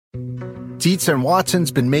Dietz and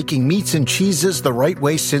Watson's been making meats and cheeses the right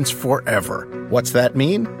way since forever. What's that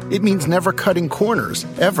mean? It means never cutting corners,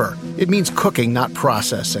 ever. It means cooking, not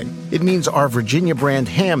processing. It means our Virginia brand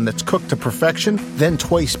ham that's cooked to perfection, then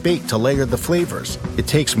twice baked to layer the flavors. It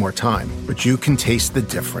takes more time, but you can taste the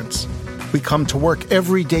difference. We come to work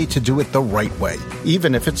every day to do it the right way,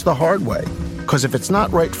 even if it's the hard way. Because if it's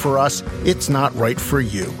not right for us, it's not right for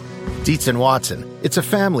you. Dietz and Watson, it's a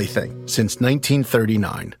family thing since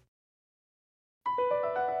 1939.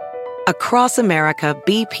 Across America,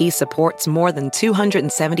 BP supports more than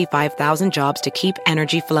 275,000 jobs to keep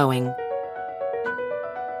energy flowing.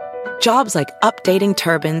 Jobs like updating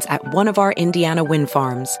turbines at one of our Indiana wind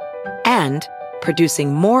farms and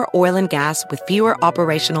producing more oil and gas with fewer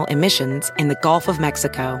operational emissions in the Gulf of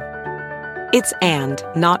Mexico. It's and,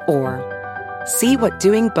 not or. See what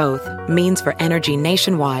doing both means for energy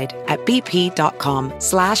nationwide at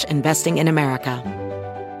bp.com/investing in America.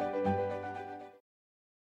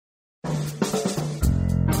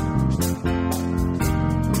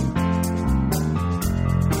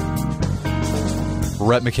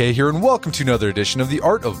 Rhett McKay here, and welcome to another edition of the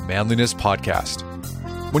Art of Manliness podcast.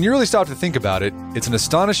 When you really stop to think about it, it's an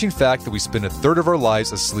astonishing fact that we spend a third of our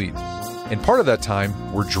lives asleep, and part of that time,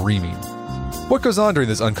 we're dreaming. What goes on during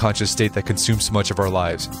this unconscious state that consumes so much of our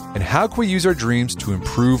lives, and how can we use our dreams to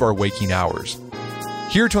improve our waking hours?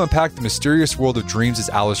 Here to unpack the mysterious world of dreams is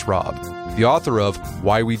Alice Robb, the author of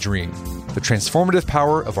Why We Dream, the transformative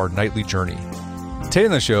power of our nightly journey. Today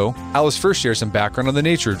on the show, Alice first shares some background on the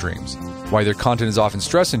nature of dreams, why their content is often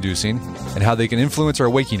stress-inducing, and how they can influence our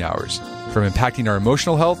waking hours, from impacting our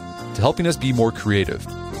emotional health to helping us be more creative.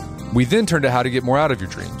 We then turn to how to get more out of your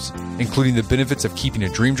dreams, including the benefits of keeping a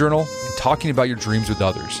dream journal and talking about your dreams with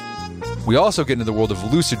others. We also get into the world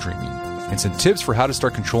of lucid dreaming and some tips for how to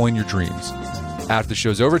start controlling your dreams. After the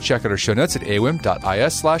show's over, check out our show notes at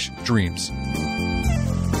awim.is/dreams.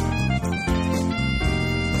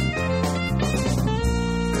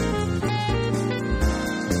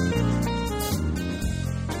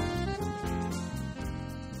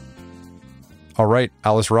 All right,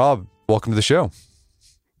 Alice Robb, welcome to the show.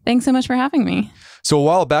 Thanks so much for having me. So a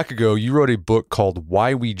while back ago, you wrote a book called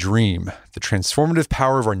Why We Dream, the transformative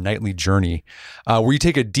power of our nightly journey, where you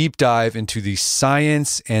take a deep dive into the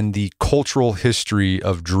science and the cultural history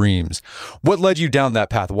of dreams. What led you down that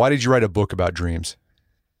path? Why did you write a book about dreams?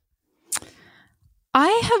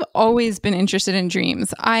 I have always been interested in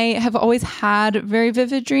dreams. I have always had very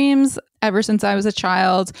vivid dreams ever since I was a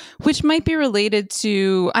child, which might be related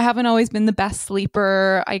to I haven't always been the best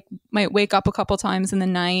sleeper. I might wake up a couple times in the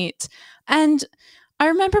night. And I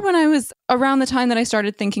remember when I was around the time that I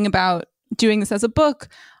started thinking about doing this as a book,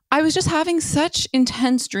 I was just having such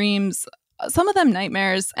intense dreams, some of them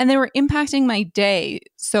nightmares, and they were impacting my day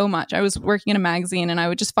so much. I was working in a magazine and I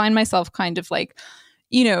would just find myself kind of like,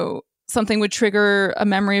 something would trigger a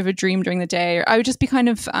memory of a dream during the day, or I would just be kind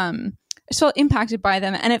of I just felt impacted by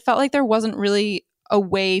them. And it felt like there wasn't really a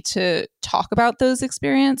way to talk about those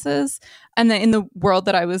experiences. And that in the world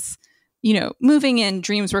that I was, moving in,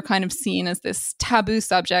 dreams were kind of seen as this taboo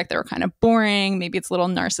subject. They were kind of boring. Maybe it's a little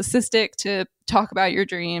narcissistic to talk about your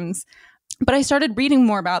dreams. But I started reading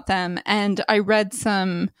more about them, and I read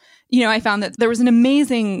some, I found that there was an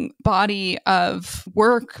amazing body of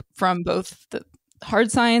work from both the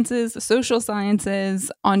hard sciences, the social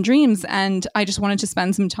sciences on dreams. And I just wanted to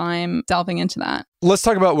spend some time delving into that. Let's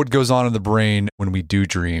talk about what goes on in the brain when we do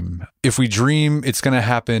dream. If we dream, it's going to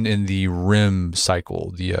happen in the REM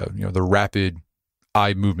cycle, the rapid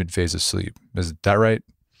eye movement phase of sleep. Is that right?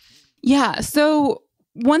 Yeah. So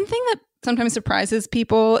one thing that sometimes surprises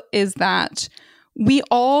people is that we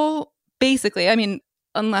all basically,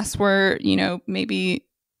 unless we're, maybe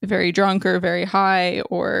very drunk or very high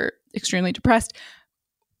or extremely depressed,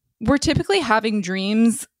 we're typically having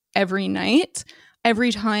dreams every night,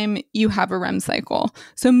 every time you have a REM cycle.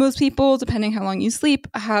 So most people, depending how long you sleep,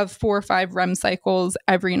 have 4 or 5 REM cycles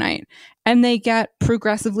every night. And they get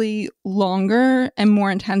progressively longer and more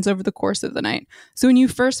intense over the course of the night. So when you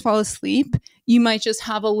first fall asleep, you might just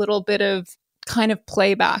have a little bit of kind of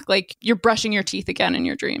playback, like you're brushing your teeth again in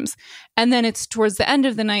your dreams. And then it's towards the end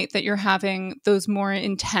of the night that you're having those more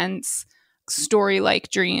intense story-like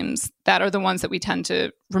dreams that are the ones that we tend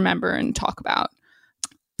to remember and talk about.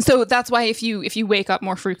 So that's why if you wake up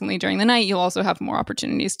more frequently during the night, you'll also have more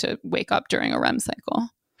opportunities to wake up during a REM cycle.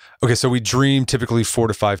 Okay, so we dream typically 4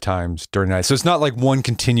 to 5 times during the night. So it's not like one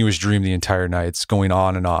continuous dream the entire night. It's going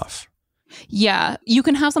on and off. Yeah, you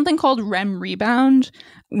can have something called REM rebound,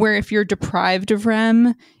 where if you're deprived of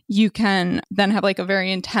REM, you can then have like a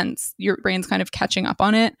very intense, your brain's kind of catching up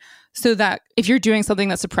on it. So that if you're doing something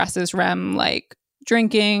that suppresses REM, like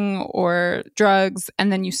drinking or drugs,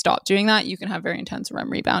 and then you stop doing that, you can have very intense REM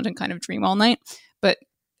rebound and kind of dream all night. But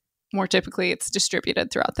more typically, it's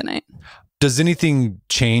distributed throughout the night. Does anything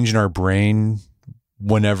change in our brain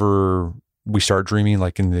whenever we start dreaming,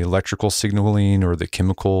 like in the electrical signaling or the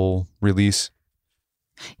chemical release?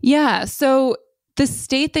 Yeah. So the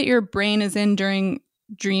state that your brain is in during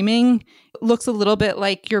dreaming looks a little bit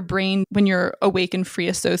like your brain when you're awake and free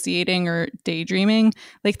associating or daydreaming.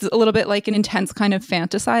 Like it's a little bit like an intense kind of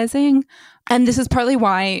fantasizing. And this is partly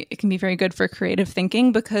why it can be very good for creative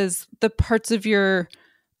thinking, because the parts of your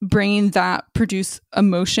brain that produce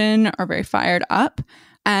emotion are very fired up,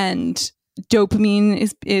 and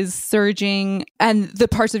dopamine is surging, and the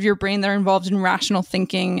parts of your brain that are involved in rational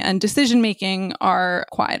thinking and decision making are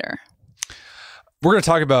quieter. We're going to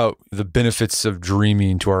talk about the benefits of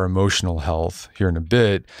dreaming to our emotional health here in a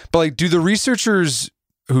bit. But like, do the researchers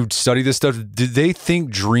who study this stuff, did they think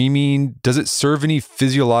dreaming, does it serve any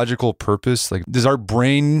physiological purpose? Like, does our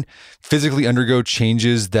brain physically undergo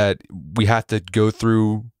changes that we have to go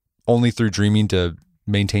through only through dreaming to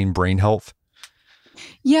maintain brain health?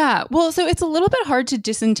 Yeah. Well, so it's a little bit hard to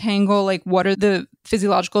disentangle, like, what are the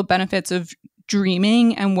physiological benefits of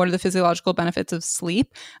dreaming and what are the physiological benefits of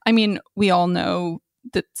sleep? I mean, we all know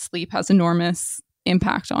that sleep has enormous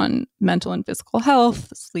impact on mental and physical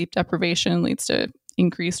health. Sleep deprivation leads to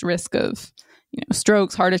increased risk of,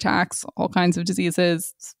 strokes, heart attacks, all kinds of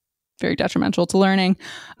diseases. It's very detrimental to learning.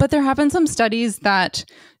 But there have been some studies that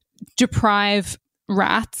deprive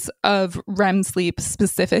rats of REM sleep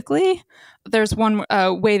specifically. There's one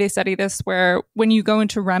way they study this where when you go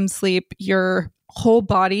into REM sleep, your whole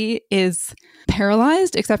body is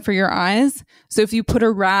paralyzed except for your eyes. So if you put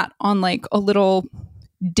a rat on like a little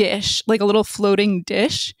dish, like a little floating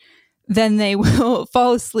dish, then they will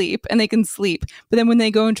fall asleep and they can sleep. But then when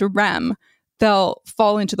they go into REM, they'll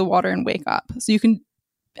fall into the water and wake up. So you can,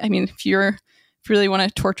 if you really want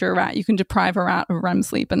to torture a rat, you can deprive a rat of REM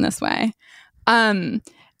sleep in this way. And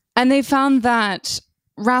they found that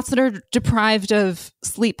rats that are deprived of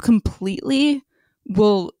sleep completely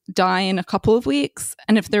will die in a couple of weeks.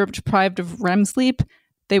 And if they're deprived of REM sleep,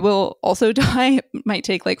 they will also die. It might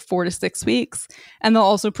take like 4 to 6 weeks. And they'll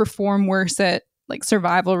also perform worse at like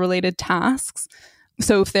survival related tasks.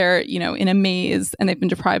 So if they're, in a maze and they've been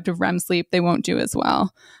deprived of REM sleep, they won't do as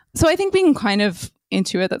well. So I think we can kind of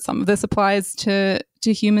intuit that some of this applies to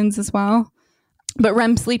humans as well. But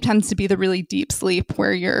REM sleep tends to be the really deep sleep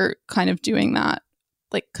where you're kind of doing that,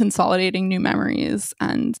 like consolidating new memories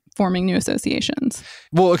and forming new associations.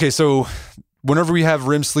 Well, okay, so whenever we have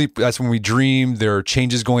REM sleep, that's when we dream. There are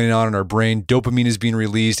changes going on in our brain. Dopamine is being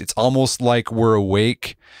released. It's almost like we're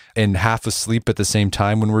awake and half asleep at the same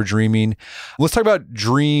time when we're dreaming. Let's talk about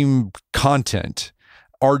dream content.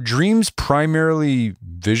 Are dreams primarily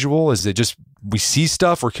visual? Is it just we see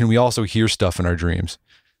stuff, or can we also hear stuff in our dreams?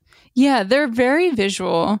 Yeah, they're very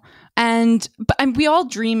visual. And we all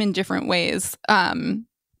dream in different ways,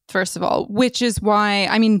 first of all, which is why,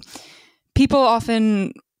 people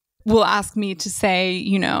often will ask me to say,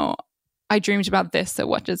 I dreamed about this, so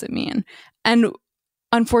what does it mean? And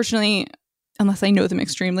unfortunately, unless I know them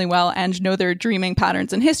extremely well and know their dreaming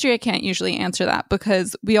patterns and history, I can't usually answer that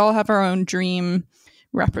because we all have our own dream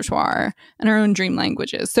repertoire and our own dream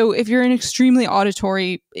languages. So if you're an extremely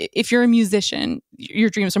auditory, if you're a musician, your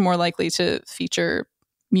dreams are more likely to feature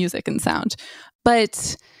music and sound.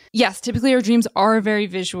 But yes, typically our dreams are very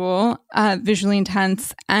visual, visually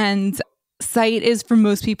intense, and sight is for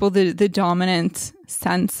most people the dominant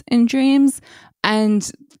sense in dreams.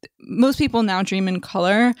 And most people now dream in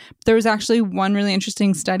color. There was actually one really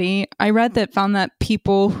interesting study I read that found that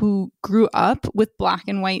people who grew up with black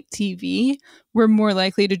and white TV were more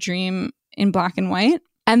likely to dream in black and white.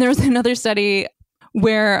 And there was another study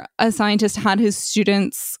where a scientist had his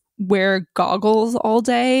students wear goggles all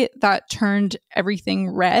day that turned everything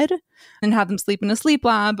red and had them sleep in a sleep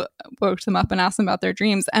lab, woke them up and asked them about their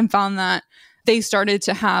dreams, and found that they started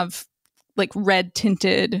to have like red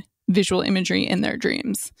tinted visual imagery in their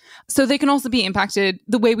dreams. So they can also be impacted.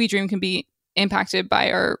 The way we dream can be impacted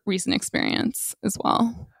by our recent experience as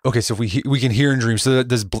well. Okay, so if we can hear in dreams. So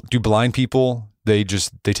do blind people, they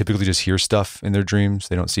typically just hear stuff in their dreams?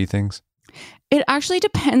 They don't see things? It actually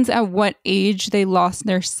depends at what age they lost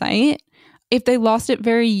their sight. If they lost it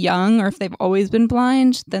very young or if they've always been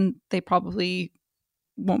blind, then they probably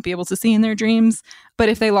won't be able to see in their dreams. But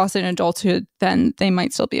if they lost it in adulthood, then they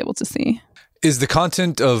might still be able to see. Is the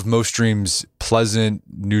content of most dreams pleasant,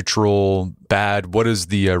 neutral, bad? What does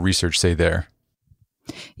the research say there?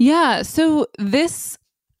 Yeah, so this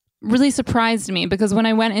really surprised me because when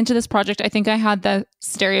I went into this project, I think I had the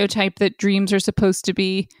stereotype that dreams are supposed to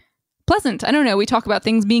be pleasant. I don't know. We talk about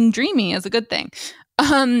things being dreamy as a good thing.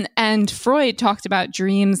 And Freud talked about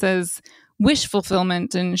dreams as wish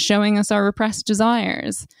fulfillment and showing us our repressed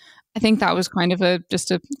desires. I think that was kind of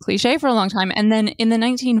just a cliche for a long time. And then in the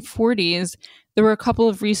 1940s, there were a couple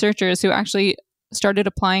of researchers who actually started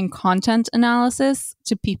applying content analysis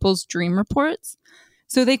to people's dream reports.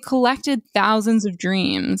 So they collected thousands of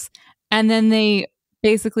dreams and then they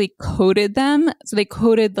basically coded them. So they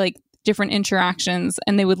coded like different interactions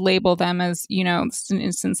and they would label them as, this is an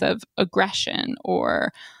instance of aggression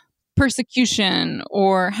or persecution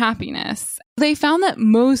or happiness. They found that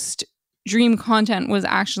most dream content was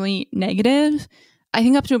actually negative. I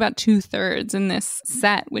think up to about 2/3 in this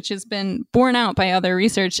set, which has been borne out by other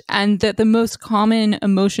research, and that the most common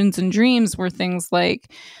emotions in dreams were things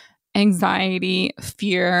like anxiety,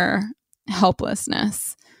 fear,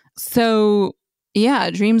 helplessness. So yeah,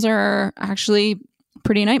 dreams are actually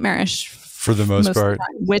pretty nightmarish for the most part,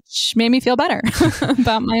 which made me feel better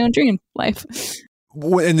about my own dream life.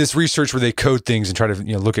 In this research where they code things and try to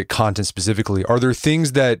look at content specifically, are there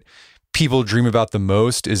things that people dream about the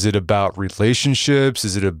most? Is it about relationships?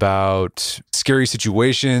 Is it about scary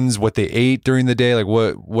situations, what they ate during the day? Like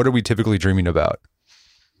what are we typically dreaming about?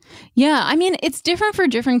 Yeah, I mean, it's different for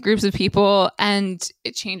different groups of people and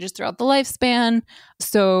it changes throughout the lifespan.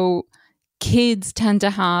 So kids tend to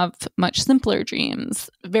have much simpler dreams.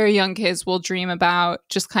 Very young kids will dream about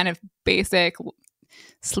just kind of basic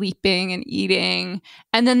sleeping and eating.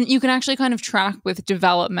 And then you can actually kind of track with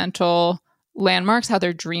developmental landmarks how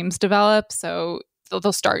their dreams develop. So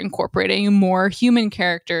they'll start incorporating more human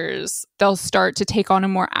characters. They'll start to take on a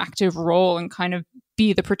more active role and kind of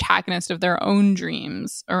be the protagonist of their own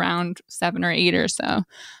dreams around 7 or 8 or so,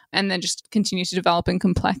 and then just continue to develop in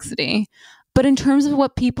complexity. But in terms of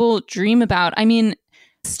what people dream about, I mean,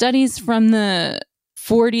 studies from the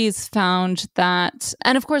 40s found that,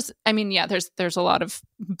 and of course, I mean, yeah, there's a lot of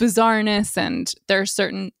bizarreness and there are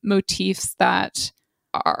certain motifs that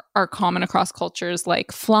are common across cultures,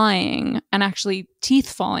 like flying and actually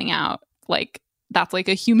teeth falling out. Like that's like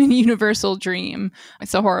a human universal dream.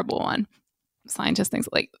 It's a horrible one. Scientists think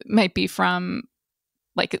like it might be from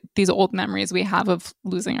like these old memories we have of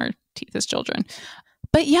losing our teeth as children.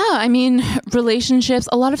 But yeah, I mean, relationships,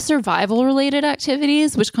 a lot of survival related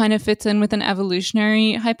activities, which kind of fits in with an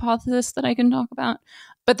evolutionary hypothesis that I can talk about.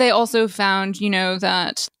 But they also found,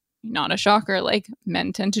 that, not a shocker, like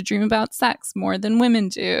men tend to dream about sex more than women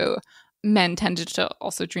do. Men tended to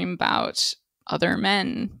also dream about other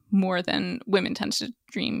men more than women tend to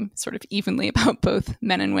dream sort of evenly about both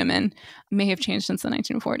men and women. It may have changed since the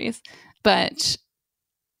 1940s. But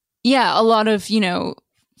yeah, a lot of,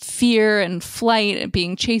 fear and flight and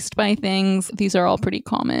being chased by things. These are all pretty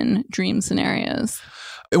common dream scenarios.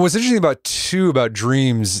 And what's interesting about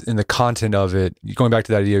dreams and the content of it, going back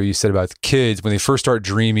to that idea you said about kids, when they first start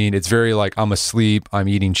dreaming, it's very like, I'm asleep, I'm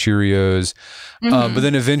eating Cheerios. But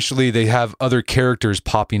then eventually they have other characters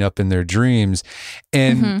popping up in their dreams.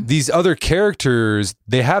 And these other characters,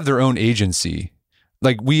 they have their own agency.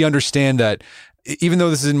 Like we understand that even though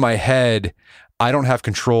this is in my head, I don't have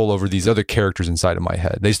control over these other characters inside of my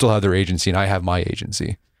head. They still have their agency and I have my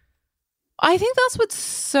agency. I think that's what's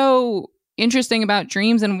so interesting about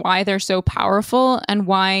dreams and why they're so powerful and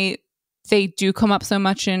why they do come up so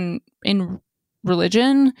much in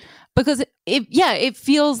religion, because it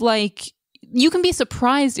feels like you can be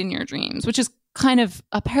surprised in your dreams, which is kind of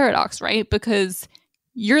a paradox, right? Because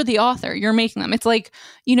you're the author, you're making them. It's like,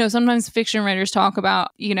 sometimes fiction writers talk about,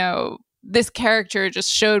 this character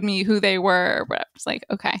just showed me who they were, or whatever. It's like,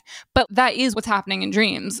 okay. But that is what's happening in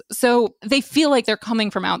dreams. So they feel like they're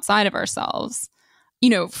coming from outside of ourselves.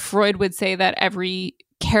 Freud would say that every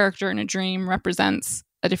character in a dream represents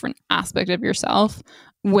a different aspect of yourself,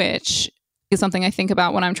 which is something I think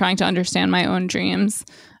about when I'm trying to understand my own dreams.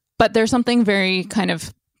 But there's something very kind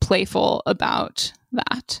of playful about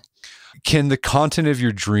that. Can the content of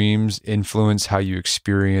your dreams influence how you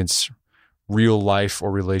experience real life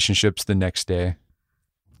or relationships the next day?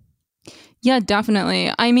 Yeah,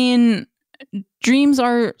 definitely. I mean, dreams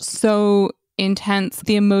are so intense.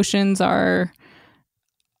 The emotions are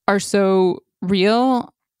so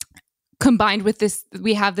real. Combined with this,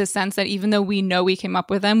 we have this sense that even though we know we came up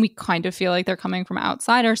with them, we kind of feel like they're coming from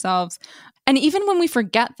outside ourselves. And even when we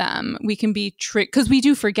forget them, we can be triggered, because we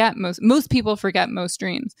do forget most people forget most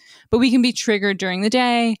dreams, but we can be triggered during the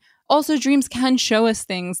day. Also, dreams can show us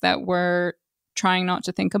things that we're trying not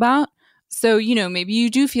to think about. So, maybe you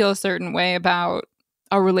do feel a certain way about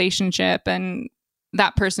a relationship and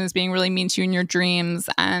that person is being really mean to you in your dreams,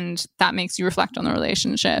 and that makes you reflect on the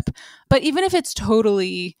relationship. But even if it's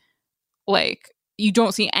totally like you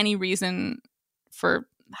don't see any reason for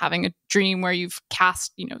having a dream where you've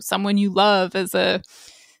cast, someone you love as a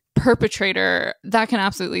perpetrator, that can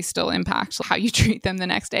absolutely still impact how you treat them the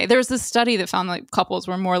next day. There's this study that found like couples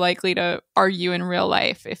were more likely to argue in real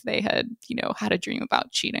life if they had, had a dream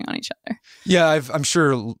about cheating on each other. Yeah, I'm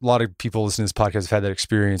sure a lot of people listening to this podcast have had that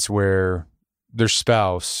experience where their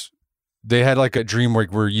spouse, they had like a dream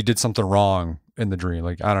where you did something wrong in the dream.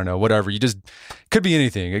 Like, I don't know, whatever. You just, could be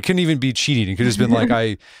anything. It couldn't even be cheating. It could have just been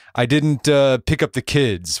like, I didn't pick up the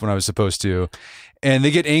kids when I was supposed to. And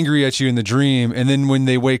they get angry at you in the dream, and then when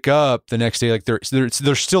they wake up the next day, like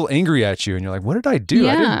they're still angry at you, and you're like, "What did I do?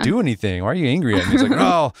 Yeah. I didn't do anything. Why are you angry at me?" It's like,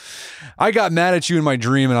 "Oh, I got mad at you in my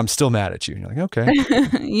dream, and I'm still mad at you." And you're like, "Okay."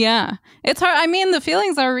 Yeah, it's hard. I mean, the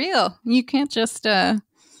feelings are real. You can't just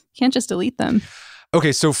delete them.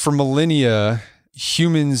 Okay, so for millennia,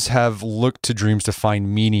 humans have looked to dreams to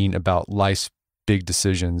find meaning about life's big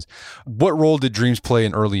decisions. What role did dreams play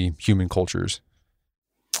in early human cultures?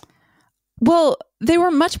 Well, they were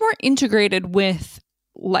much more integrated with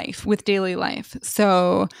life, with daily life.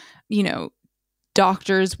 So,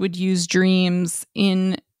 doctors would use dreams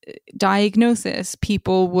in diagnosis.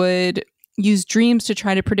 People would use dreams to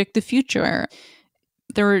try to predict the future.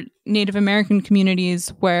 There were Native American communities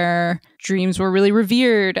where dreams were really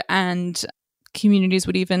revered, and communities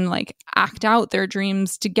would even like act out their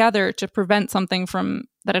dreams together to prevent something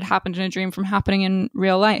that had happened in a dream from happening in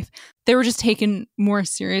real life. They were just taken more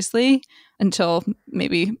seriously until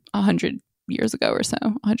maybe 100 years ago or so,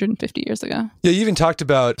 150 years ago. Yeah, you even talked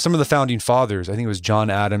about some of the founding fathers. I think it was John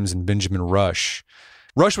Adams and Benjamin Rush.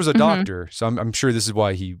 Rush was a doctor, so I'm sure this is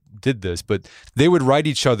why he did this, but they would write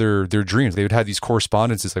each other their dreams. They would have these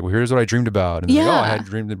correspondences like, well, here's what I dreamed about. And like, oh, I had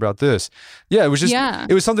dreamed about this. Yeah, it was just,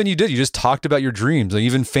 it was something you did. You just talked about your dreams. Like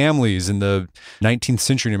even families in the 19th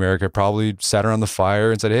century in America probably sat around the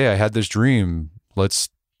fire and said, hey, I had this dream. Let's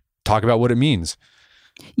talk about what it means.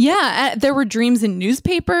 Yeah, there were dreams in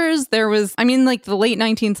newspapers. There was, like the late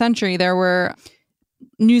 19th century, there were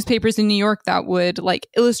newspapers in New York that would like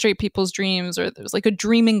illustrate people's dreams, or there was like a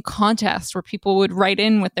dreaming contest where people would write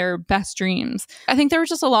in with their best dreams. I think there were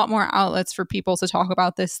just a lot more outlets for people to talk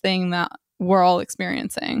about this thing that we're all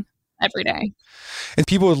experiencing every day. And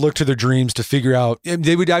people would look to their dreams to figure out,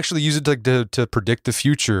 they would actually use it to predict the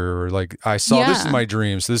future, or like, I saw this in my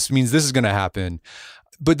dreams, so this means this is going to happen.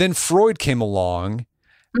 But then Freud came along.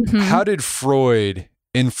 How did Freud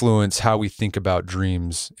influence how we think about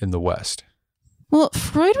dreams in the West? Well,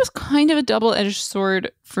 Freud was kind of a double-edged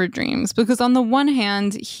sword for dreams, because on the one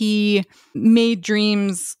hand, he made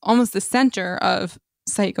dreams almost the center of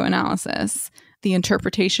psychoanalysis. The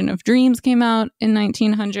interpretation of dreams came out in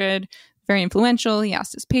 1900, very influential. He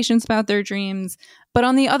asked his patients about their dreams. But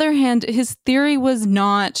on the other hand, his theory was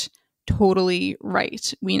not totally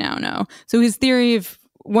right, we now know. So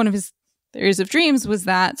one of his theories of dreams was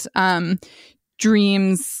that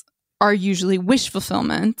dreams are usually wish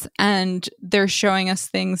fulfillment, and they're showing us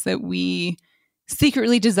things that we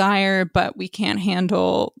secretly desire, but we can't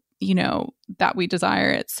handle, that we desire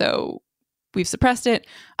it. So we've suppressed it.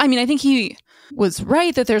 I think he was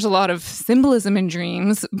right that there's a lot of symbolism in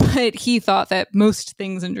dreams, but he thought that most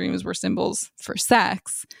things in dreams were symbols for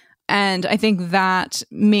sex. And I think that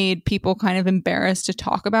made people kind of embarrassed to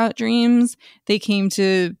talk about dreams. They came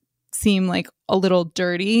to seem like a little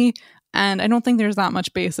dirty. And I don't think there's that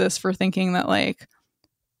much basis for thinking that like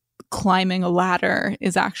climbing a ladder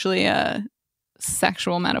is actually a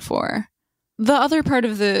sexual metaphor. The other part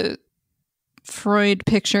of the Freud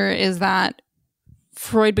picture is that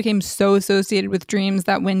Freud became so associated with dreams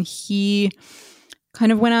that when he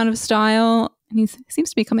kind of went out of style, and he seems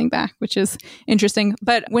to be coming back, which is interesting.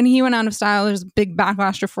 But when he went out of style, there's a big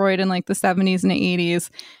backlash to Freud in like the 70s and the 80s.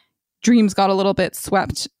 Dreams got a little bit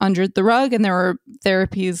swept under the rug, and there were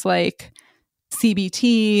therapies like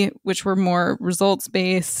CBT, which were more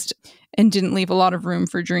results-based and didn't leave a lot of room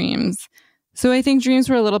for dreams. So I think dreams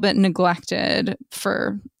were a little bit neglected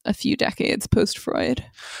for a few decades post-Freud.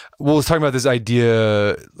 Well, let's talk about this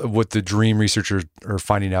idea of what the dream researchers are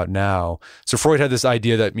finding out now. So Freud had this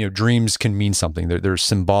idea that dreams can mean something. They're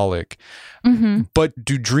symbolic. But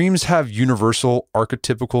do dreams have universal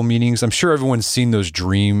archetypical meanings? I'm sure everyone's seen those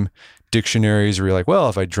dream dictionaries where you're like, well,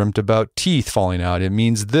 if I dreamt about teeth falling out, it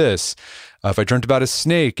means this. If I dreamt about a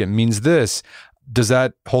snake, it means this. Does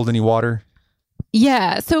that hold any water?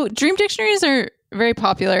 Yeah. So dream dictionaries are very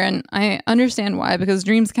popular, and I understand why, because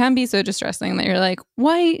dreams can be so distressing that you're like,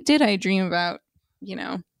 why did I dream about,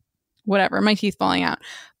 whatever, my teeth falling out?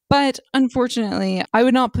 But unfortunately, I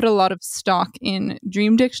would not put a lot of stock in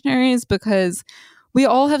dream dictionaries, because we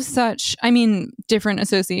all have such, different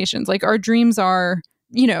associations. Like our dreams are,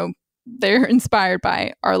 they're inspired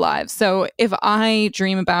by our lives. So if I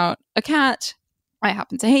dream about a cat, I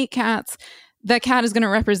happen to hate cats, that cat is going to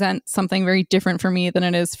represent something very different for me than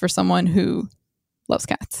it is for someone who loves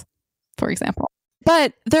cats, for example.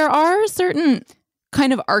 But there are certain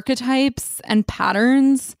kind of archetypes and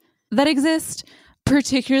patterns that exist,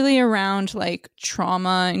 particularly around like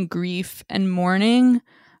trauma and grief and mourning.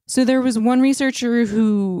 So there was one researcher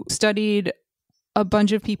who studied a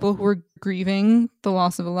bunch of people who were grieving the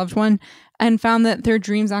loss of a loved one and found that their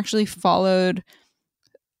dreams actually followed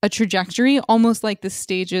a trajectory, almost like the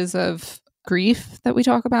stages of grief that we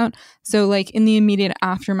talk about. So like in the immediate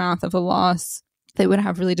aftermath of a loss, they would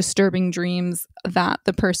have really disturbing dreams that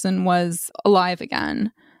the person was alive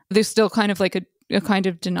again. There's still kind of like a kind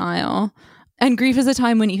of denial. And grief is a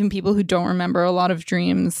time when even people who don't remember a lot of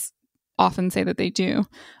dreams often say that they do.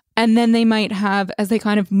 And then they might have, as they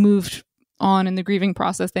kind of moved on in the grieving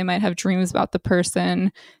process, they might have dreams about the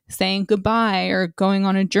person saying goodbye or going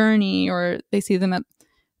on a journey, or they see them at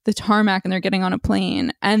the tarmac and they're getting on a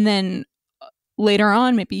plane. And then later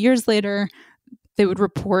on, maybe years later, they would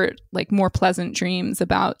report like more pleasant dreams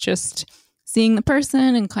about just seeing the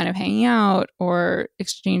person and kind of hanging out or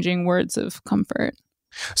exchanging words of comfort.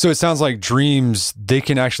 So it sounds like dreams, they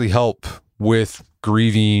can actually help with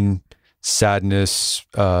grieving, sadness,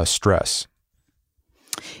 stress.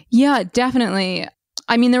 Yeah, definitely.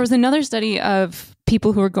 I mean, there was another study of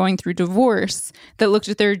people who were going through divorce that looked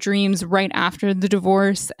at their dreams right after the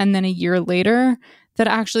divorce and then a year later, that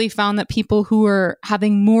actually found that people who were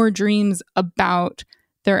having more dreams about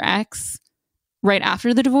their ex right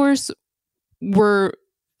after the divorce were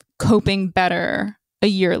coping better a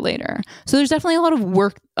year later. So there's definitely a lot of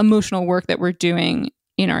work, emotional work that we're doing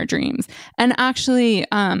in our dreams. And actually,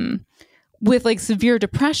 with like severe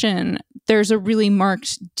depression, there's a really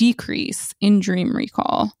marked decrease in dream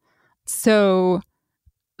recall. So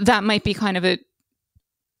that might be kind of a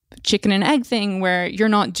chicken and egg thing where you're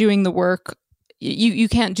not doing the work. You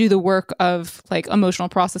can't do the work of like emotional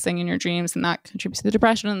processing in your dreams, and that contributes to the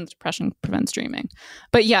depression, and the depression prevents dreaming.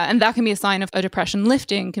 But yeah, and that can be a sign of a depression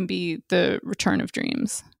lifting, can be the return of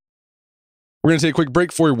dreams. We're going to take a quick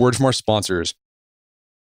break for a word from our sponsors.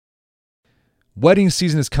 Wedding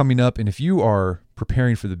season is coming up, and if you are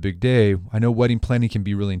preparing for the big day, I know wedding planning can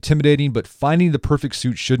be really intimidating, but finding the perfect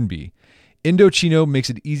suit shouldn't be. Indochino makes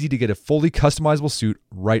it easy to get a fully customizable suit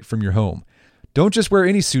right from your home. Don't just wear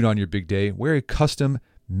any suit on your big day, wear a custom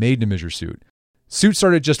made-to-measure suit. Suits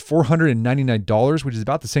start at just $499, which is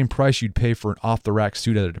about the same price you'd pay for an off-the-rack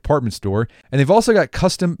suit at a department store. And they've also got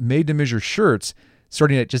custom made-to-measure shirts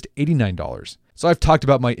starting at just $89. So I've talked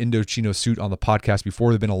about my Indochino suit on the podcast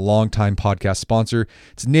before. They've been a long-time podcast sponsor.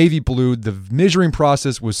 It's navy blue. The measuring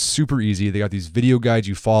process was super easy. They got these video guides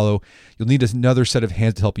you follow. You'll need another set of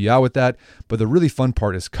hands to help you out with that. But the really fun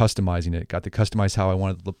part is customizing it. Got to customize how I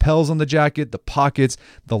wanted the lapels on the jacket, the pockets,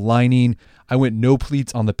 the lining. I went no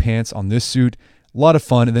pleats on the pants on this suit. A lot of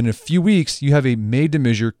fun. And then in a few weeks, you have a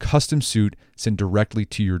made-to-measure custom suit sent directly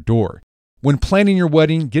to your door. When planning your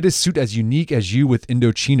wedding, get a suit as unique as you with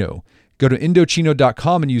Indochino. Go to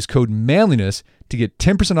Indochino.com and use code manliness to get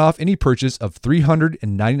 10% off any purchase of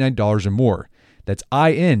 $399 or more. That's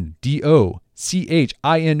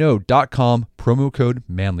INDOCHINO.com, promo code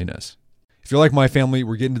manliness. If you're like my family,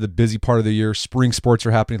 we're getting to the busy part of the year. Spring sports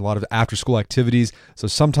are happening, a lot of after-school activities. So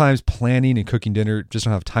sometimes planning and cooking dinner, just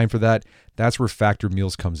don't have time for that. That's where Factor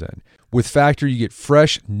Meals comes in. With Factor, you get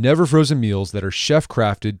fresh, never frozen meals that are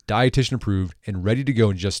chef-crafted, dietitian approved, and ready to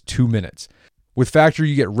go in just 2 minutes. With Factor,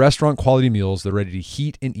 you get restaurant quality meals that are ready to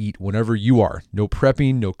heat and eat whenever you are. No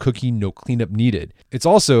prepping, no cooking, no cleanup needed. It's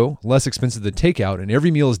also less expensive than takeout, and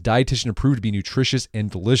every meal is dietitian approved to be nutritious and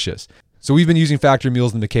delicious. So we've been using Factor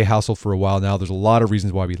meals in the McKay household for a while now. There's a lot of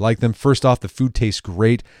reasons why we like them. First off, the food tastes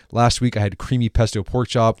great. Last week, I had creamy pesto pork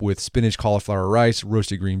chop with spinach, cauliflower rice,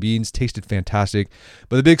 roasted green beans. Tasted fantastic.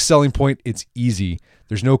 But the big selling point, it's easy.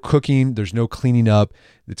 There's no cooking. There's no cleaning up.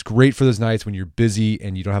 It's great for those nights when you're busy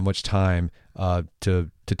and you don't have much time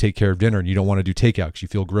to take care of dinner and you don't want to do takeout because you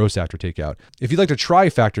feel gross after takeout. If you'd like to try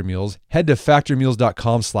Factor Meals, head to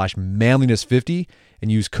factormeals.com/manliness50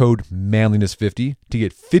 and use code manliness50 to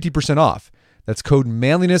get 50% off. That's code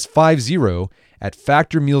manliness50 at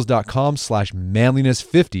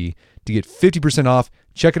factormeals.com/manliness50 to get 50% off.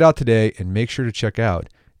 Check it out today and make sure to check out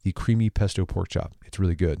the creamy pesto pork chop. It's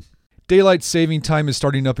really good. Daylight saving time is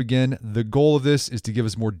starting up again. The goal of this is to give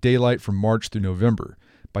us more daylight from March through November.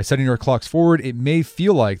 By setting our clocks forward, it may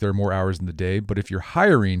feel like there are more hours in the day, but if you're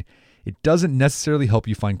hiring, it doesn't necessarily help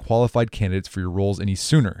you find qualified candidates for your roles any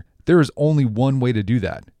sooner. There is only one way to do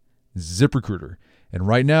that: ZipRecruiter. And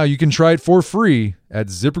right now you can try it for free at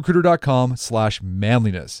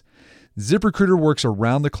ZipRecruiter.com/manliness. ZipRecruiter works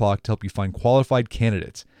around the clock to help you find qualified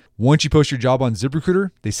candidates. Once you post your job on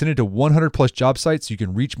ZipRecruiter, they send it to 100 plus job sites so you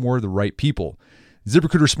can reach more of the right people.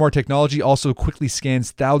 ZipRecruiter's smart technology also quickly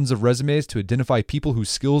scans thousands of resumes to identify people whose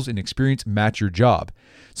skills and experience match your job.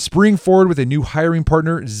 Spring forward with a new hiring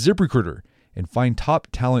partner, ZipRecruiter, and find top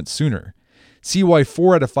talent sooner. See why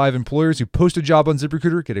 4 out of 5 employers who post a job on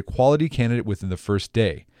ZipRecruiter get a quality candidate within the first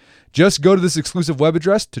day. Just go to this exclusive web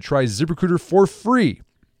address to try ZipRecruiter for free.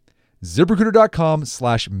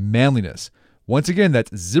 ZipRecruiter.com/manliness. Once again,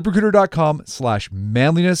 that's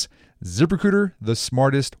ZipRecruiter.com/manliness. ZipRecruiter, the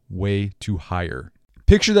smartest way to hire.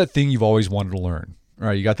 Picture that thing you've always wanted to learn. All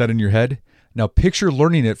right, you got that in your head? Now picture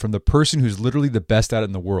learning it from the person who's literally the best at it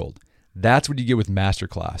in the world. That's what you get with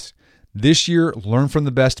Masterclass. This year, learn from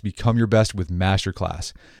the best to become your best with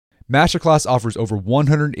Masterclass. Masterclass offers over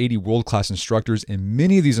 180 world-class instructors, and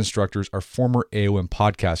many of these instructors are former AOM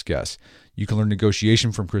podcast guests. You can learn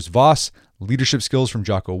negotiation from Chris Voss, leadership skills from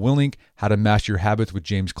Jocko Willink, how to master your habits with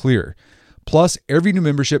James Clear. Plus, every new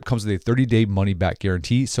membership comes with a 30-day money-back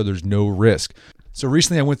guarantee, so there's no risk. So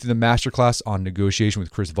recently I went through the masterclass on negotiation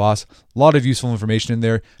with Chris Voss. A lot of useful information in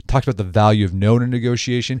there. Talked about the value of no in a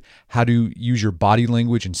negotiation, how to use your body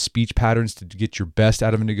language and speech patterns to get your best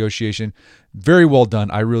out of a negotiation. Very well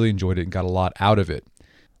done. I really enjoyed it and got a lot out of it.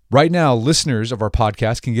 Right now, listeners of our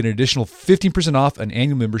podcast can get an additional 15% off an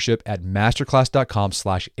annual membership at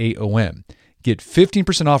masterclass.com/AOM. Get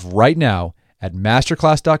 15% off right now at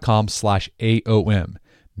masterclass.com/AOM.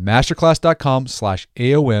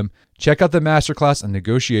 Masterclass.com/AOM. Check out the masterclass on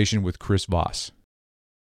negotiation with Chris Voss.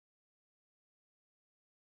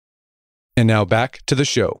 And now back to the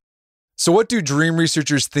show. So what do dream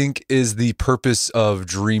researchers think is the purpose of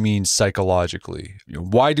dreaming psychologically?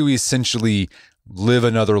 Why do we essentially live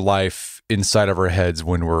another life inside of our heads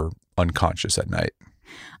when we're unconscious at night?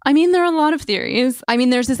 I mean, there are a lot of theories. I mean,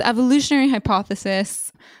 there's this evolutionary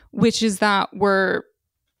hypothesis, which is that we're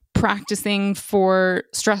practicing for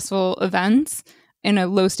stressful events in a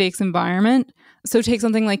low stakes environment. So take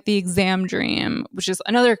something like the exam dream, which is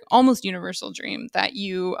another almost universal dream that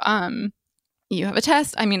you have a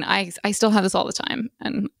test. I mean, I still have this all the time,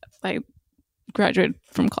 and I graduated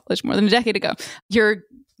from college more than a decade ago. You're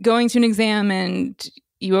going to an exam and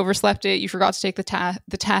you overslept it, you forgot to take the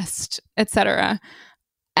test, etc.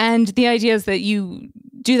 And the idea is that you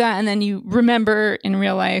do that and then you remember in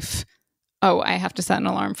real life, oh, I have to set an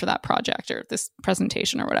alarm for that project or this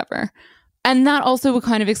presentation or whatever. And that also would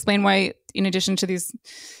kind of explain why, in addition to these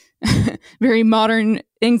very modern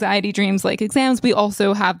anxiety dreams like exams, we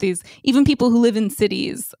also have these, even people who live in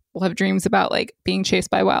cities will have dreams about like being chased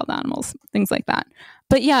by wild animals, things like that.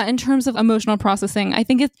 But yeah, in terms of emotional processing, I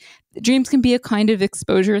think dreams can be a kind of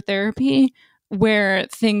exposure therapy where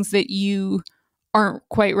things that you aren't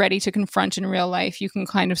quite ready to confront in real life, you can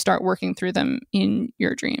kind of start working through them in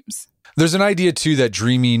your dreams. There's an idea, too, that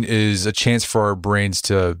dreaming is a chance for our brains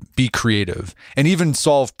to be creative and even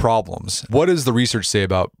solve problems. What does the research say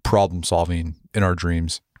about problem solving in our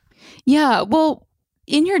dreams? Yeah, well,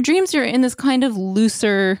 in your dreams, you're in this kind of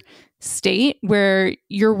looser state where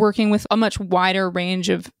you're working with a much wider range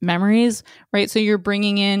of memories, right? So you're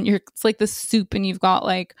bringing in, it's like the soup and you've got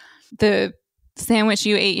like the sandwich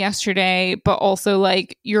you ate yesterday, but also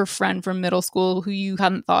like your friend from middle school who you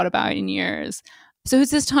hadn't thought about in years. So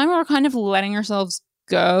it's this time where we're kind of letting ourselves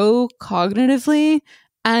go cognitively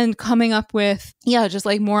and coming up with, just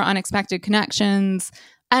like more unexpected connections.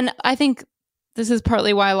 And I think this is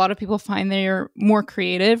partly why a lot of people find they're more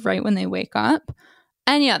creative right when they wake up.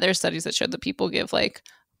 And there's studies that show that people give like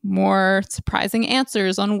more surprising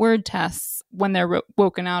answers on word tests when they're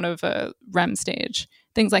woken out of a REM stage,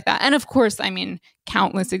 things like that. And of course, I mean,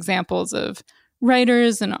 countless examples of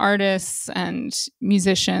writers and artists and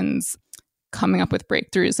musicians coming up with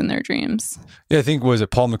breakthroughs in their dreams. Yeah, I think, was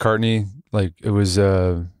it Paul McCartney? Like it was,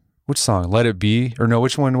 which song? Let It Be? Or no,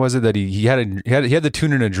 which one was it that he had the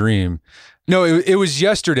tune in a dream? No, it was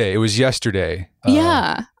Yesterday. It was Yesterday.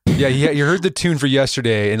 Yeah. You heard the tune for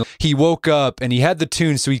Yesterday, and he woke up and he had the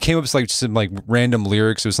tune, so he came up with like some like random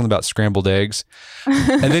lyrics. It was something about scrambled eggs,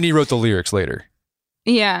 and then he wrote the lyrics later.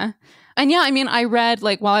 Yeah, and I mean, I read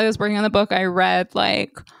like while I was working on the book, I read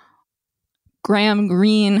like Graham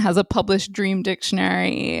Greene has a published dream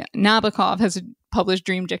dictionary. Nabokov has a published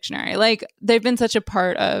dream dictionary. Like they've been such a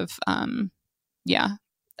part of,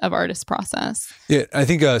 of artist process. Yeah, I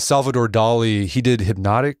think Salvador Dali, he did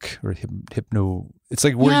hypnotic or hypno. It's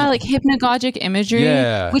like like hypnagogic imagery.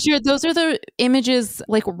 Yeah, those are the images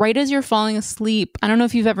like right as you're falling asleep. I don't know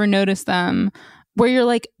if you've ever noticed them, where you're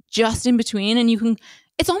like just in between, and you can.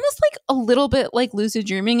 It's almost like a little bit like lucid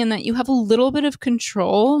dreaming in that you have a little bit of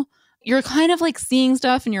control you're kind of like seeing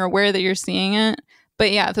stuff and you're aware that you're seeing it.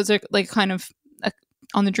 But yeah, those are like kind of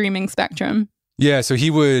on the dreaming spectrum. Yeah, so he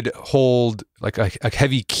would hold like a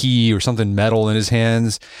heavy key or something metal in his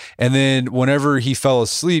hands. And then whenever he fell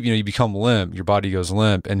asleep, you become limp, your body goes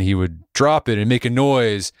limp, and he would drop it and make a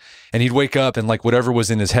noise. And he'd wake up and like whatever was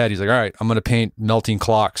in his head, he's like, all right, I'm going to paint melting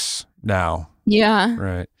clocks now. Yeah.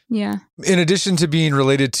 Right. Yeah. In addition to being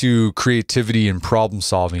related to creativity and problem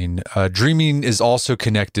solving, dreaming is also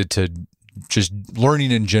connected to just learning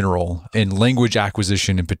in general and language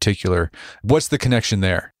acquisition in particular. What's the connection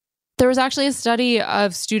there? There was actually a study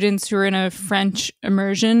of students who were in a French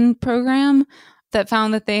immersion program that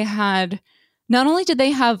found that they had, not only did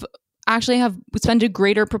they spend a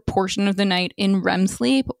greater proportion of the night in REM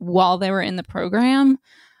sleep while they were in the program,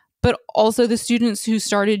 but also the students who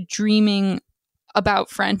started dreaming about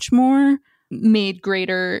French more made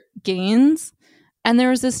greater gains. And there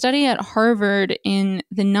was a study at Harvard in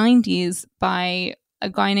the 90s by a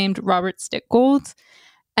guy named Robert Stickgold.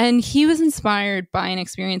 And he was inspired by an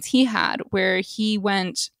experience he had where he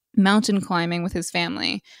went mountain climbing with his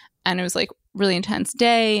family. And it was like really intense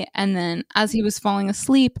day. And then as he was falling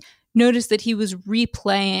asleep, noticed that he was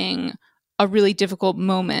replaying a really difficult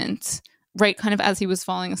moment, right, kind of as he was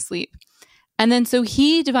falling asleep. And then so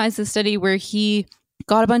he devised a study where he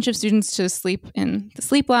got a bunch of students to sleep in the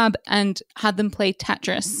sleep lab and had them play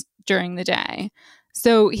Tetris during the day.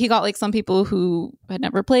 So he got like some people who had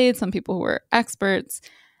never played, some people who were experts.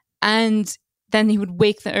 And then he would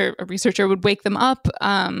a researcher would wake them up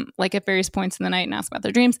like at various points in the night and ask about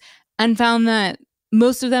their dreams, and found that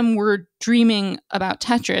most of them were dreaming about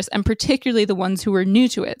Tetris, and particularly the ones who were new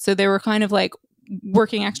to it. So they were kind of like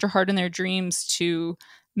working extra hard in their dreams to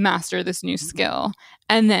master this new skill.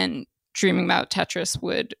 And then dreaming about Tetris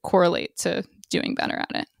would correlate to doing better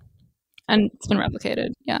at it. And it's been replicated.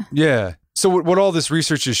 Yeah. Yeah. So what all this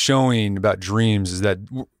research is showing about dreams is that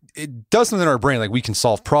it does something in our brain. Like we can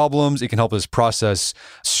solve problems. It can help us process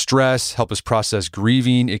stress, help us process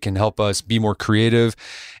grieving. It can help us be more creative.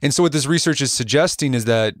 And so what this research is suggesting is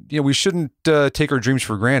that, we shouldn't take our dreams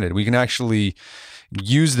for granted. We can actually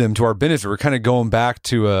use them to our benefit. We're kind of going back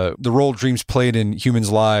to the role dreams played in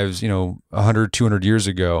humans' lives, 100, 200 years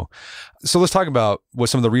ago. So let's talk about what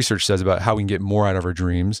some of the research says about how we can get more out of our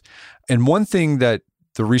dreams. And one thing that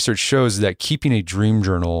the research shows is that keeping a dream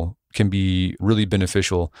journal can be really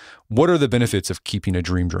beneficial. What are the benefits of keeping a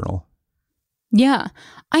dream journal? Yeah.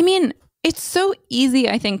 I mean, it's so easy,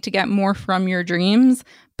 I think, to get more from your dreams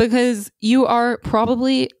because you are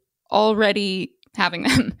probably already having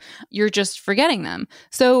them. You're just forgetting them.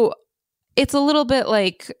 So it's a little bit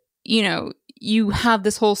like, you have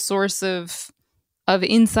this whole source of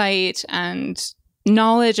insight and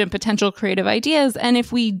knowledge and potential creative ideas. And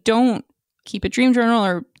if we don't keep a dream journal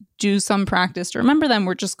or do some practice to remember them,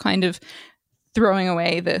 we're just kind of throwing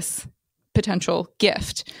away this potential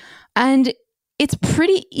gift. And it's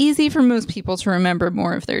pretty easy for most people to remember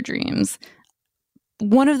more of their dreams.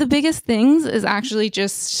 One of the biggest things is actually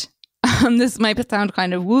just, this might sound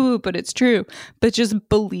kind of woo-woo, but it's true, but just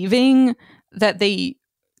believing that they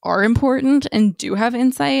are important and do have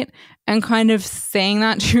insight, and kind of saying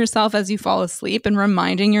that to yourself as you fall asleep and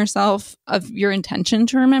reminding yourself of your intention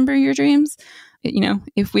to remember your dreams,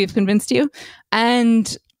 if we've convinced you.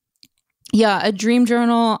 And yeah, a dream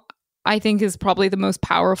journal, I think, is probably the most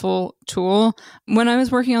powerful tool. When I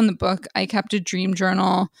was working on the book, I kept a dream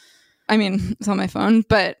journal. I mean, it's on my phone,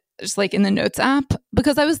 but just like in the notes app,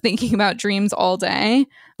 because I was thinking about dreams all day.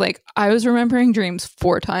 Like I was remembering dreams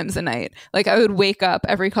 4 times a night. Like I would wake up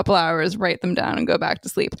every couple hours, write them down, and go back to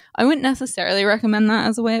sleep. I wouldn't necessarily recommend that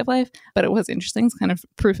as a way of life, but it was interesting. It's kind of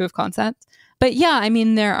proof of concept. But yeah, I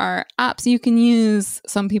mean, there are apps you can use.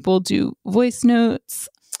 Some people do voice notes,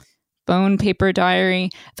 phone, paper,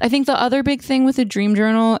 diary. I think the other big thing with a dream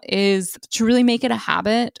journal is to really make it a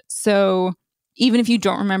habit. So even if you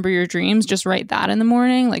don't remember your dreams, just write that in the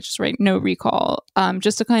morning, like just write no recall,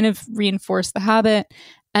 just to kind of reinforce the habit.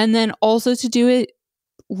 And then also to do it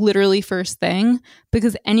literally first thing,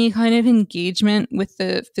 because any kind of engagement with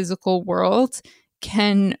the physical world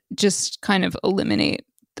can just kind of eliminate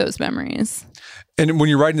those memories. And when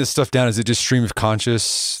you're writing this stuff down, is it just stream of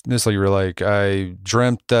consciousness? Like you were like, I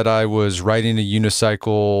dreamt that I was riding a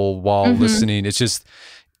unicycle while listening. It's just,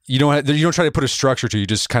 you don't try to put a structure to it. You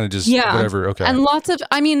just kind of whatever. Okay. And lots of,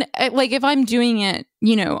 I mean, like if I'm doing it,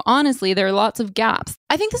 honestly, there are lots of gaps.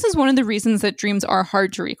 I think this is one of the reasons that dreams are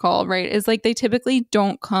hard to recall, right? Is like they typically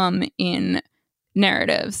don't come in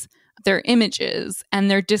narratives. They're images and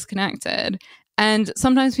they're disconnected. And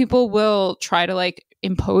sometimes people will try to like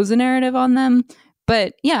impose a narrative on them.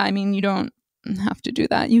 But yeah, I mean, you don't have to do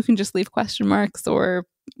that. You can just leave question marks or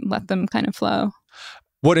let them kind of flow.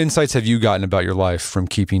 What insights have you gotten about your life from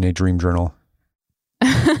keeping a dream journal?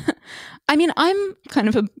 I mean, I'm kind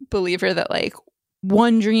of a believer that like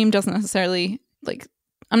one dream doesn't necessarily like,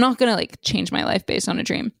 I'm not going to like change my life based on a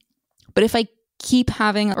dream. But if I keep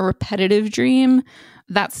having a repetitive dream,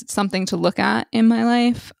 that's something to look at in my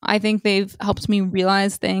life. I think they've helped me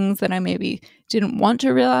realize things that I maybe didn't want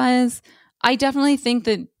to realize. I definitely think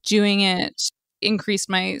that doing it increased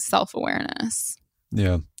my self-awareness.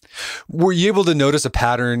 Yeah. Were you able to notice a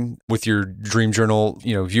pattern with your dream journal?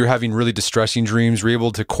 You know, if you're having really distressing dreams, were you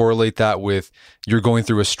able to correlate that with you're going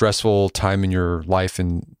through a stressful time in your life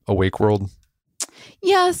in awake world?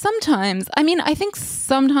 Yeah, sometimes. I mean, I think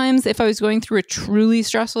sometimes if I was going through a truly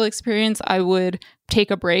stressful experience, I would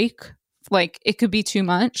take a break. Like it could be too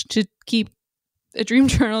much to keep a dream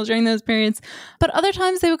journal during those periods. But other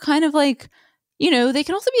times they would kind of like, you know, they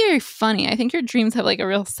can also be very funny. I think your dreams have like a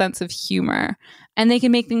real sense of humor and they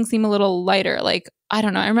can make things seem a little lighter. Like, I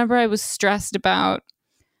don't know. I remember I was stressed about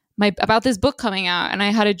this book coming out and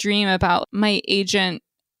I had a dream about my agent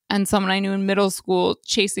and someone I knew in middle school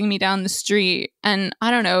chasing me down the street. And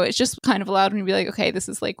I don't know, it just kind of allowed me to be like, okay, this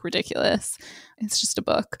is like ridiculous. It's just a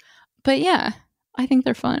book. But yeah, I think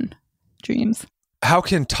they're fun dreams. How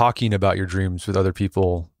can talking about your dreams with other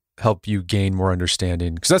people help you gain more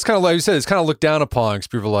understanding? Because that's kind of like you said, it's kind of looked down upon because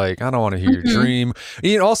people are like, I don't want to hear your dream.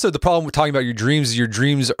 And also the problem with talking about your dreams is your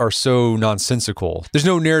dreams are so nonsensical. There's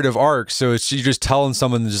no narrative arc. So it's you're just telling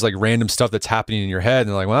someone just like random stuff that's happening in your head. And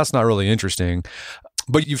they're like, well, that's not really interesting.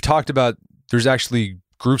 But you've talked about there's actually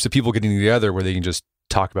groups of people getting together where they can just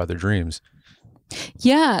talk about their dreams.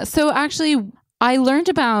 Yeah. So actually, I learned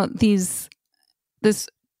about this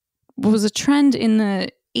was a trend in the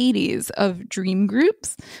 80s of dream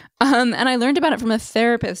groups. And I learned about it from a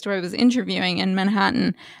therapist who I was interviewing in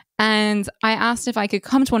Manhattan. And I asked if I could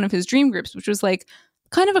come to one of his dream groups, which was like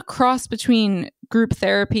kind of a cross between group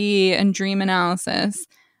therapy and dream analysis.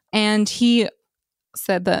 And he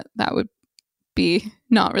said that would be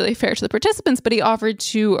not really fair to the participants, but he offered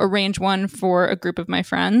to arrange one for a group of my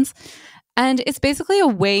friends. And it's basically a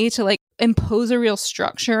way to like impose a real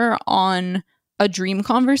structure on a dream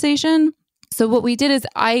conversation. So what we did is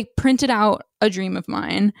I printed out a dream of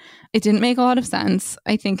mine. It didn't make a lot of sense.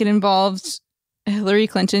 I think it involved Hillary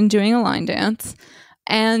Clinton doing a line dance.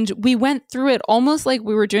 And we went through it almost like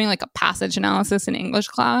we were doing like a passage analysis in English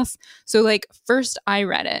class. So like first I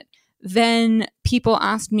read it. Then people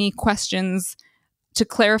asked me questions to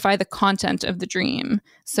clarify the content of the dream.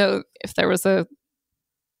 So if there was a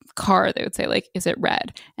car, they would say like, is it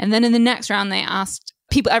red? And then in the next round, they asked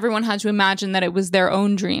everyone had to imagine that it was their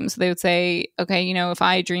own dream. So they would say, okay, you know, if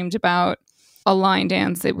I dreamed about a line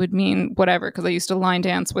dance, it would mean whatever, because I used to line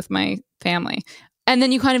dance with my family. And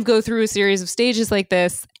then you kind of go through a series of stages like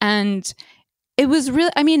this. And it was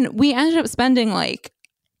really, I mean, we ended up spending like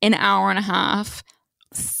an hour and a half,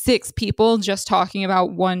 6 people just talking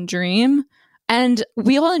about one dream. And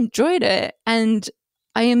we all enjoyed it. And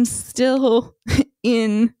I am still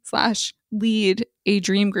lead a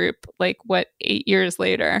dream group, like 8 years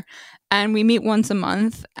later. And we meet once a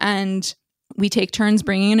month and we take turns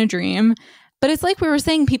bringing in a dream. But it's like we were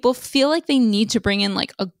saying, people feel like they need to bring in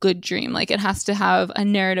like a good dream. Like it has to have a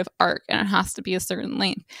narrative arc and it has to be a certain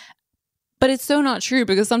length. But it's so not true,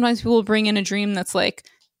 because sometimes people bring in a dream that's like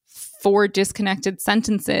 4 disconnected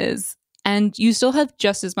sentences and you still have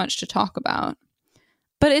just as much to talk about.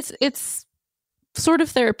 But it's sort of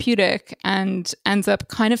therapeutic and ends up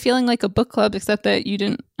kind of feeling like a book club, except that you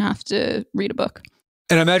didn't have to read a book.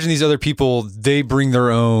 And I imagine these other people, they bring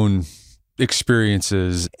their own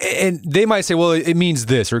experiences and they might say, well, it means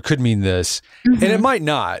this or it could mean this. And it might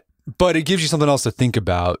not, but it gives you something else to think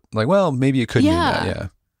about. Like, well, maybe it could mean that. Yeah.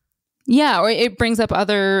 Yeah, or it brings up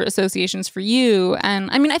other associations for you. And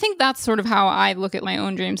I mean, I think that's sort of how I look at my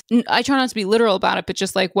own dreams. I try not to be literal about it, but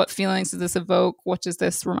just like, what feelings does this evoke? What does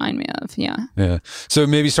this remind me of? Yeah. Yeah. So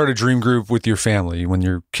maybe start a dream group with your family. When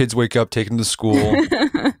your kids wake up, take them to school.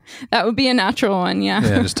 That would be a natural one. Yeah.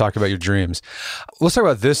 Yeah. Just talk about your dreams. Let's talk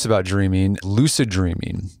about this, about dreaming, lucid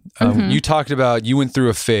dreaming. You talked about, you went through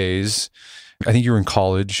a phase, I think you were in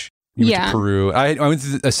college. You went to Peru. I went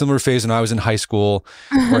through a similar phase when I was in high school,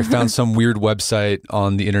 where I found some weird website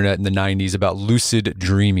on the internet in the 90s about lucid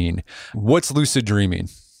dreaming. What's lucid dreaming?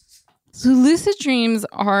 So lucid dreams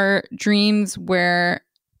are dreams where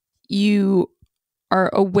you are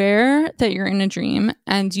aware that you're in a dream,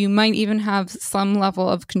 and you might even have some level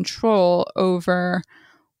of control over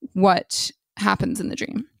what happens in the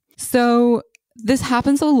dream. So this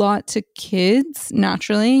happens a lot to kids,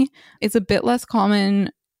 naturally. It's a bit less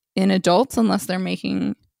common in adults unless they're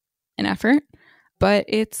making an effort, but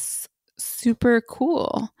it's super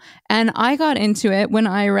cool. And I got into it when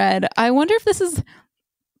I read, I wonder if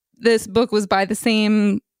this book was by the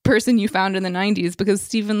same person you found in the 90s, because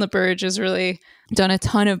Stephen LaBerge has really done a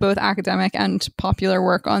ton of both academic and popular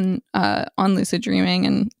work on lucid dreaming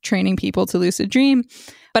and training people to lucid dream.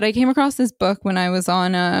 But I came across this book when I was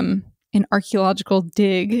on an archaeological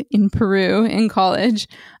dig in Peru in college,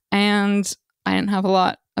 and I didn't have a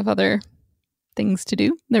lot of other things to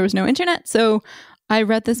do. There was no internet. So I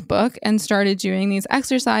read this book and started doing these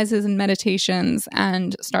exercises and meditations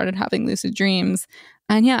and started having lucid dreams.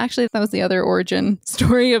 And yeah, actually, that was the other origin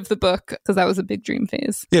story of the book, because that was a big dream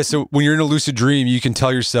phase. Yeah, so when you're in a lucid dream, you can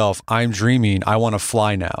tell yourself, I'm dreaming, I want to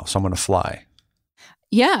fly now, so I'm going to fly.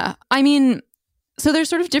 Yeah, I mean, so there's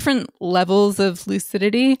sort of different levels of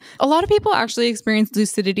lucidity. A lot of people actually experience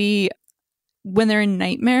lucidity when they're in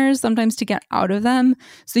nightmares, sometimes to get out of them.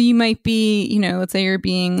 So you might be, let's say you're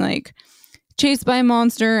being like chased by a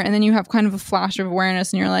monster, and then you have kind of a flash of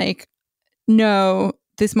awareness and you're like, no,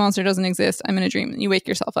 this monster doesn't exist. I'm in a dream. And you wake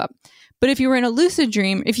yourself up. But if you were in a lucid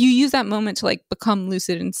dream, if you use that moment to like become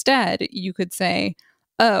lucid instead, you could say,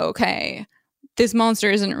 oh, okay, this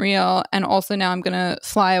monster isn't real. And also now I'm going to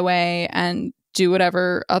fly away and do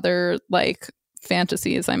whatever other like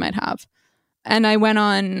fantasies I might have. And I went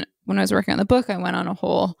on, when I was working on the book, I went on a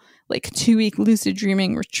whole like 2-week lucid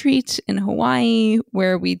dreaming retreat in Hawaii,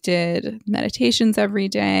 where we did meditations every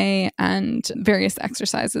day and various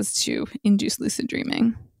exercises to induce lucid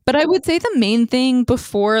dreaming. But I would say the main thing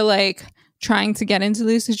before like trying to get into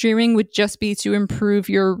lucid dreaming would just be to improve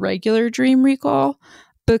your regular dream recall,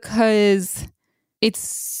 because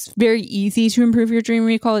it's very easy to improve your dream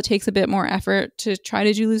recall. It takes a bit more effort to try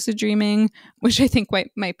to do lucid dreaming, which I think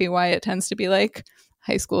might be why it tends to be like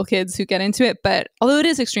high school kids who get into it. But although it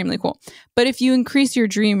is extremely cool, but if you increase your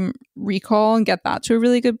dream recall and get that to a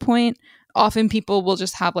really good point, often people will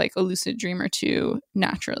just have like a lucid dream or two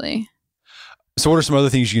naturally. So what are some other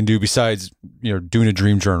things you can do besides, doing a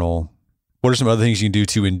dream journal? What are some other things you can do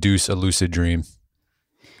to induce a lucid dream?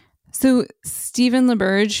 So Stephen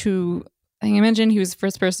LaBerge, who I think I mentioned, he was the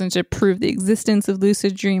first person to prove the existence of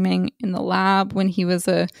lucid dreaming in the lab when he was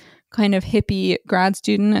a kind of hippie grad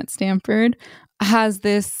student at Stanford, has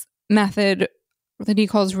this method that he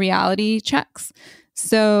calls reality checks.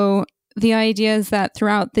 So the idea is that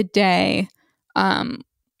throughout the day,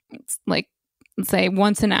 like let's say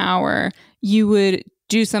once an hour, you would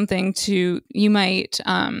do something you might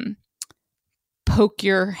poke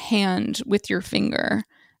your hand with your finger.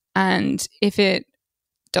 And if it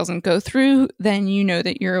doesn't go through, then you know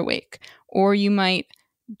that you're awake. Or you might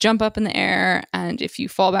jump up in the air, and if you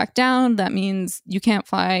fall back down, that means you can't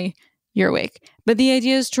fly, you're awake. But the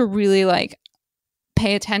idea is to really like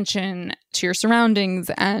pay attention to your surroundings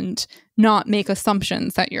and not make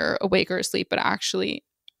assumptions that you're awake or asleep, but actually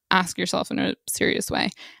ask yourself in a serious way.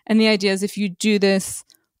 And the idea is if you do this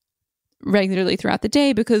regularly throughout the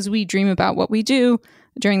day, because we dream about what we do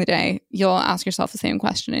during the day, you'll ask yourself the same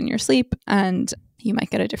question in your sleep and you might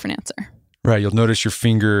get a different answer. Right. You'll notice your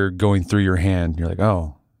finger going through your hand. You're like,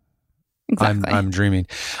 oh, exactly. I'm dreaming.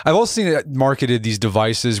 I've also seen it marketed, these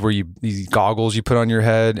devices where these goggles you put on your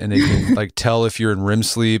head and they can like tell if you're in REM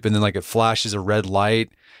sleep, and then like it flashes a red light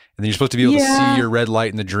and then you're supposed to be able to see your red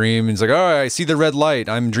light in the dream. And it's like, oh, I see the red light,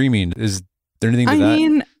 I'm dreaming. Is there anything to that? I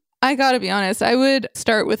mean, I gotta be honest, I would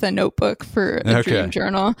start with a notebook for a dream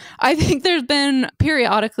journal. I think there's been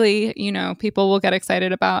periodically, people will get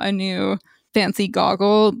excited about a new fancy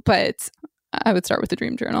goggle, but I would start with a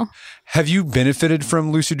dream journal. Have you benefited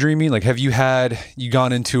from lucid dreaming? Like, have you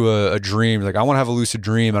gone into a dream, like, I want to have a lucid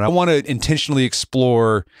dream and I want to intentionally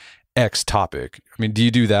explore X topic? I mean, do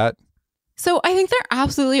you do that? So I think there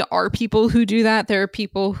absolutely are people who do that. There are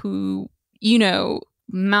people who,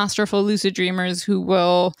 masterful lucid dreamers who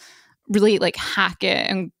will really like hack it,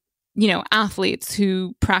 and, athletes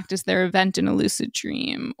who practice their event in a lucid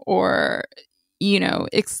dream, or,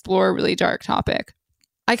 explore a really dark topic.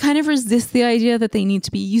 I kind of resist the idea that they need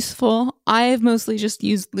to be useful. I've mostly just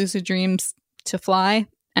used lucid dreams to fly,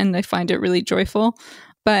 and I find it really joyful.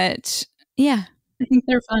 But yeah, I think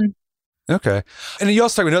they're fun. Okay. And you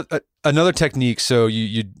also talk about another technique. So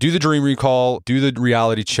you do the dream recall, do the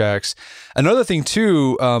reality checks. Another thing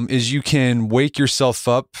too, is you can wake yourself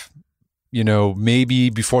up, maybe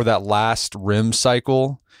before that last REM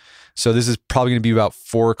cycle. So this is probably going to be about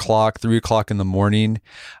 4 o'clock, 3 o'clock in the morning.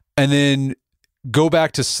 And then go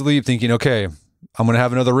back to sleep thinking, okay, I'm going to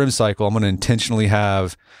have another REM cycle. I'm going to intentionally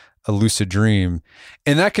have a lucid dream.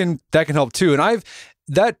 And that can help too. And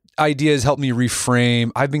that idea has helped me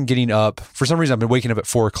reframe. I've been getting up, for some reason, I've been waking up at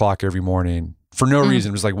 4 o'clock every morning. for no reason.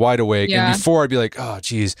 It was like wide awake. Yeah. And before I'd be like, oh,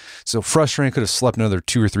 geez, so frustrating. I could have slept another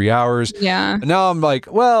 2 or 3 hours. Yeah. And now I'm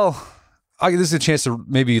like, well, this is a chance to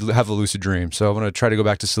maybe have a lucid dream. So I'm going to try to go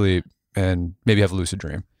back to sleep and maybe have a lucid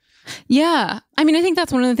dream. Yeah. I mean, I think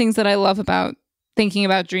that's one of the things that I love about thinking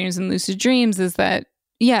about dreams and lucid dreams is that,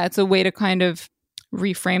 yeah, it's a way to kind of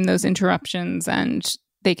reframe those interruptions, and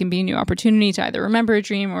they can be a new opportunity to either remember a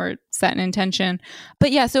dream or set an intention.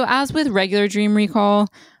 But yeah, so as with regular dream recall,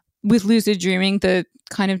 with lucid dreaming, the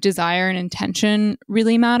kind of desire and intention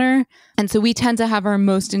really matter. And so we tend to have our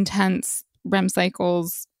most intense REM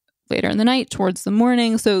cycles later in the night towards the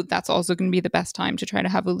morning. So that's also going to be the best time to try to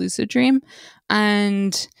have a lucid dream.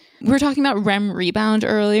 And we were talking about REM rebound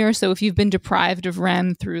earlier. So if you've been deprived of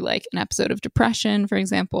REM through like an episode of depression, for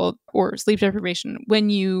example, or sleep deprivation, when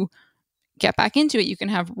you get back into it, you can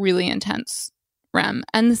have really intense REM.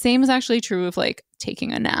 And the same is actually true of like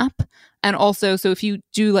taking a nap. And also, so if you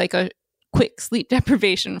do like a quick sleep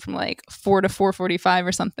deprivation from like 4 to 4:45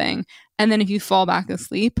 or something, and then if you fall back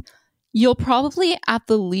asleep, you'll probably at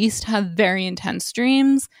the least have very intense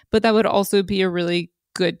dreams, but that would also be a really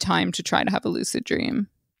good time to try to have a lucid dream.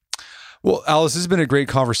 Well, Alice, this has been a great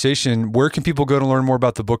conversation. Where can people go to learn more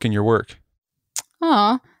about the book and your work?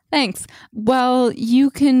 Aw, thanks. Well,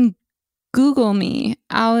 you can Google me,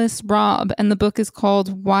 Alice Robb, and the book is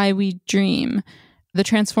called Why We Dream: The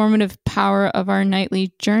Transformative Power of Our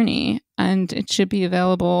Nightly Journey, and it should be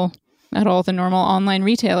available at all the normal online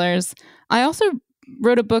retailers. I also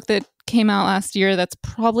wrote a book that came out last year that's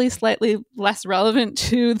probably slightly less relevant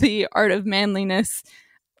to the Art of Manliness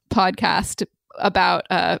podcast about,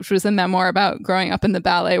 which was a memoir about growing up in the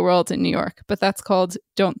ballet world in New York. But that's called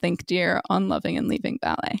Don't Think Dear on Loving and Leaving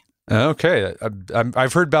Ballet. Okay.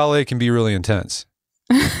 I've heard ballet can be really intense.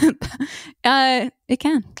 It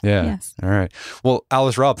can. Yeah. Yes. All right. Well,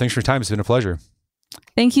 Alice Robb, thanks for your time. It's been a pleasure.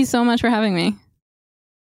 Thank you so much for having me.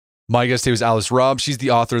 My guest today was Alice Robb. She's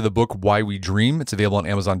the author of the book Why We Dream. It's available on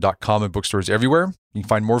Amazon.com and bookstores everywhere. You can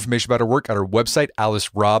find more information about her work at her website,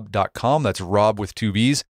 alicerobb.com. That's Rob with 2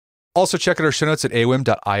 B's. Also, check out our show notes at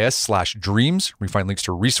aom.is/dreams, where you find links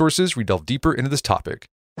to resources where we delve deeper into this topic.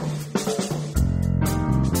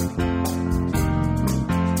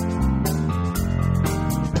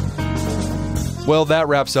 Well, that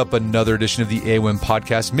wraps up another edition of the AOM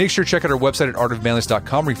podcast. Make sure to check out our website at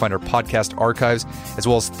artofmanliness.com, where you find our podcast archives, as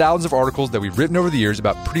well as thousands of articles that we've written over the years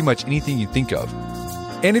about pretty much anything you think of.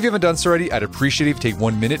 And if you haven't done so already, I'd appreciate it if you take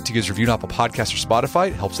 1 minute to give us a review on Apple Podcasts or Spotify.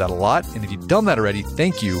 It helps out a lot. And if you've done that already,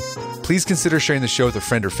 thank you. Please consider sharing the show with a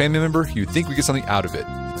friend or family member who you think would get something out of it.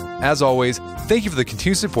 As always, thank you for the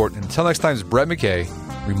continued support. And until next time, it's Brett McKay,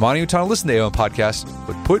 reminding you to listen to the AOM podcast,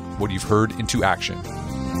 but put what you've heard into action.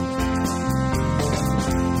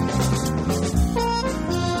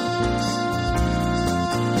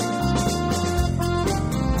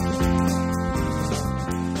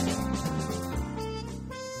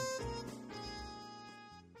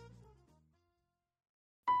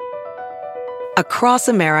 Across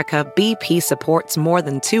America, BP supports more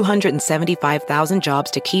than 275,000 jobs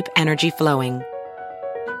to keep energy flowing.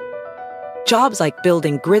 Jobs like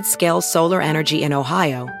building grid-scale solar energy in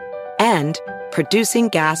Ohio and producing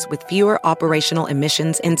gas with fewer operational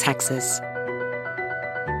emissions in Texas.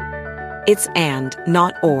 It's and,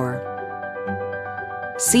 not or.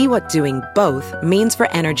 See what doing both means for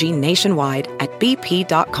energy nationwide at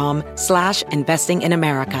bp.com/investing in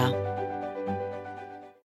America.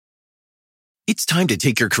 It's time to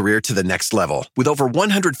take your career to the next level. With over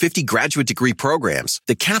 150 graduate degree programs,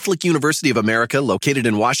 the Catholic University of America, located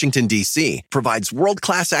in Washington, D.C., provides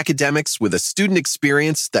world-class academics with a student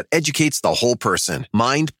experience that educates the whole person,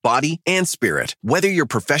 mind, body, and spirit. Whether your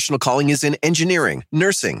professional calling is in engineering,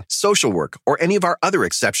 nursing, social work, or any of our other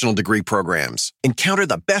exceptional degree programs, encounter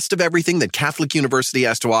the best of everything that Catholic University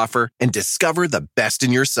has to offer and discover the best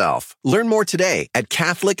in yourself. Learn more today at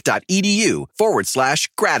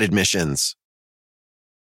catholic.edu/grad admissions.